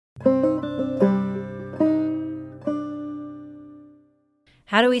How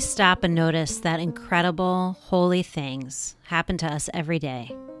do we stop and notice that incredible, holy things happen to us every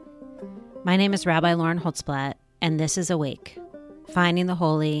day? My name is Rabbi Lauren Holtzblatt, and this is Awake, Finding the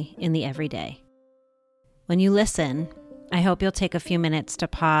Holy in the Everyday. When you listen, I hope you'll take a few minutes to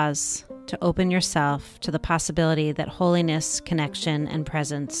pause, to open yourself to the possibility that holiness, connection, and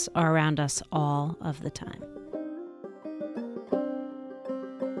presence are around us all of the time.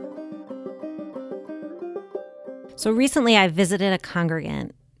 So recently I visited a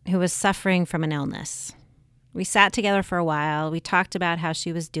congregant who was suffering from an illness. We sat together for a while. We talked about how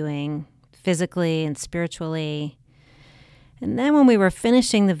she was doing physically and spiritually. And then when we were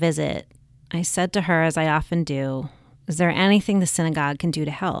finishing the visit, I said to her, as I often do, "Is there anything the synagogue can do to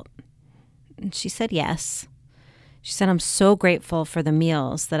help?" And she said yes. She said, "I'm so grateful for the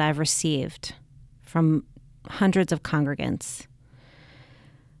meals that I've received from hundreds of congregants,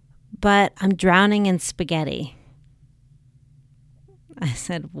 but I'm drowning in spaghetti." I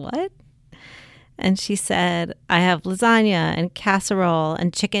said, "What?" And she said, "I have lasagna and casserole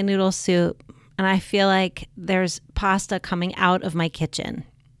and chicken noodle soup, and I feel like there's pasta coming out of my kitchen."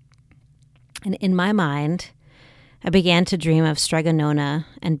 And in my mind, I began to dream of Stregonona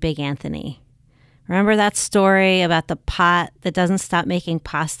and Big Anthony. Remember that story about the pot that doesn't stop making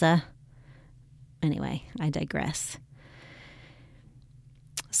pasta? Anyway, I digress.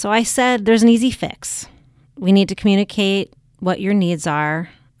 So I said, there's an easy fix. We need to communicate what your needs are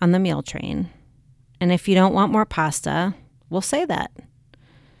on the meal train. And if you don't want more pasta, we'll say that.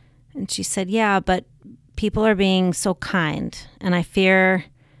 And she said, "Yeah, but people are being so kind, and I fear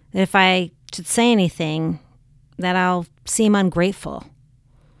that if I should say anything, that I'll seem ungrateful."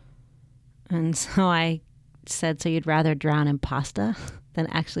 And so I said, "So you'd rather drown in pasta than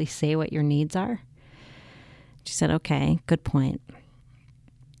actually say what your needs are?" She said, "Okay, good point."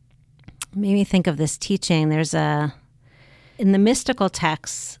 Made me think of this teaching. In the mystical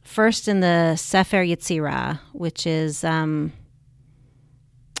texts, first in the Sefer Yetzirah, which is,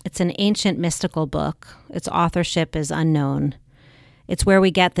 it's an ancient mystical book. Its authorship is unknown. It's where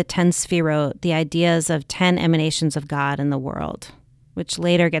we get the 10 Sfirot, the ideas of 10 emanations of God in the world, which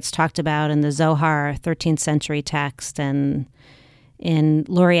later gets talked about in the Zohar, 13th century text, and in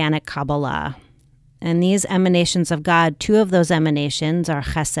Lurianic Kabbalah. And these emanations of God, two of those emanations are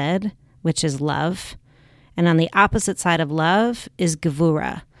Chesed, which is love, and on the opposite side of love is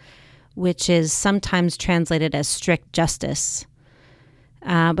Gevura, which is sometimes translated as strict justice.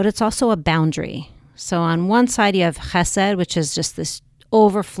 But it's also a boundary. So on one side you have Chesed, which is just this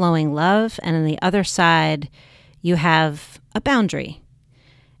overflowing love, and on the other side you have a boundary.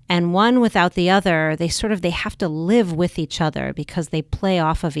 And one without the other, they have to live with each other because they play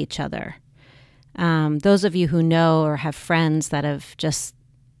off of each other. Those of you who know or have friends that have just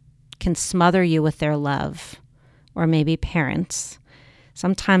can smother you with their love, or maybe parents,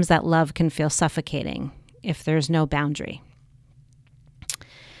 sometimes that love can feel suffocating if there's no boundary.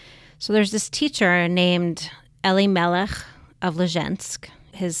 So there's this teacher named Elimelech of Lezhensk.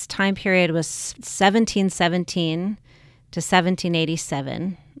 His time period was 1717 to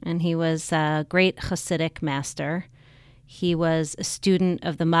 1787, and he was a great Hasidic master. He was a student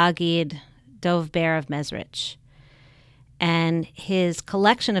of the Maggid Dov Ber of Mezrich. And his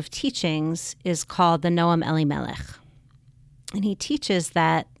collection of teachings is called the Noam Elimelech. And he teaches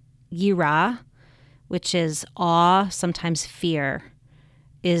that Yirah, which is awe, sometimes fear,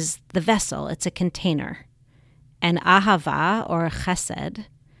 is the vessel. It's a container. And Ahava, or Chesed,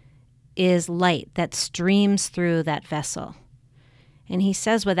 is light that streams through that vessel. And he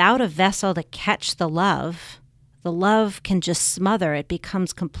says without a vessel to catch the love can just smother. It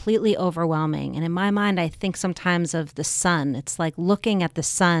becomes completely overwhelming. And in my mind, I think sometimes of the sun. It's like looking at the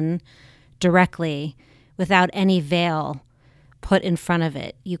sun directly without any veil put in front of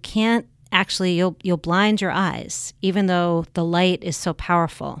it. You can't actually, you'll blind your eyes, even though the light is so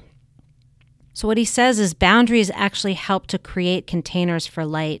powerful. So what he says is boundaries actually help to create containers for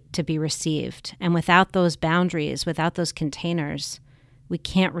light to be received. And without those boundaries, without those containers, we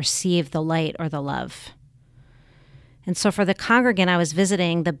can't receive the light or the love. And so for the congregant I was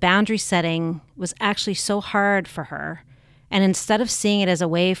visiting, the boundary setting was actually so hard for her. And instead of seeing it as a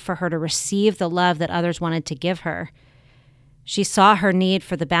way for her to receive the love that others wanted to give her, she saw her need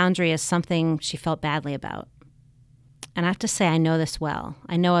for the boundary as something she felt badly about. And I have to say, I know this well.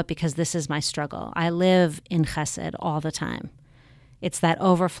 I know it because this is my struggle. I live in Chesed all the time. It's that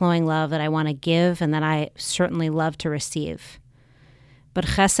overflowing love that I want to give and that I certainly love to receive. But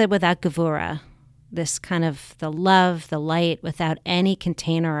Chesed without Gevura, this kind of the love, the light, without any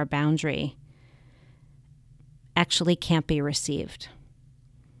container or boundary, actually can't be received.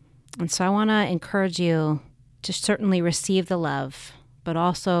 And so I want to encourage you to certainly receive the love, but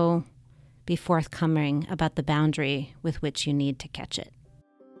also be forthcoming about the boundary with which you need to catch it.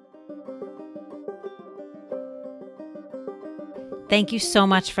 Thank you so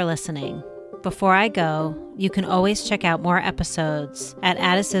much for listening. Before I go, you can always check out more episodes at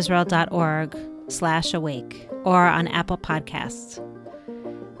addisisrael.org/awake or on Apple Podcasts.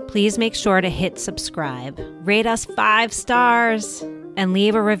 Please make sure to hit subscribe, rate us 5 stars, and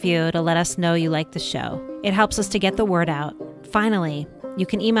leave a review to let us know you like the show. It helps us to get the word out. Finally, you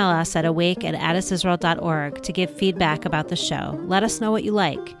can email us at awake@addisisrael.org to give feedback about the show. Let us know what you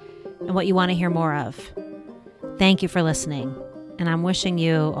like and what you want to hear more of. Thank you for listening, and I'm wishing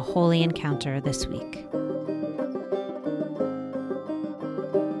you a holy encounter this week.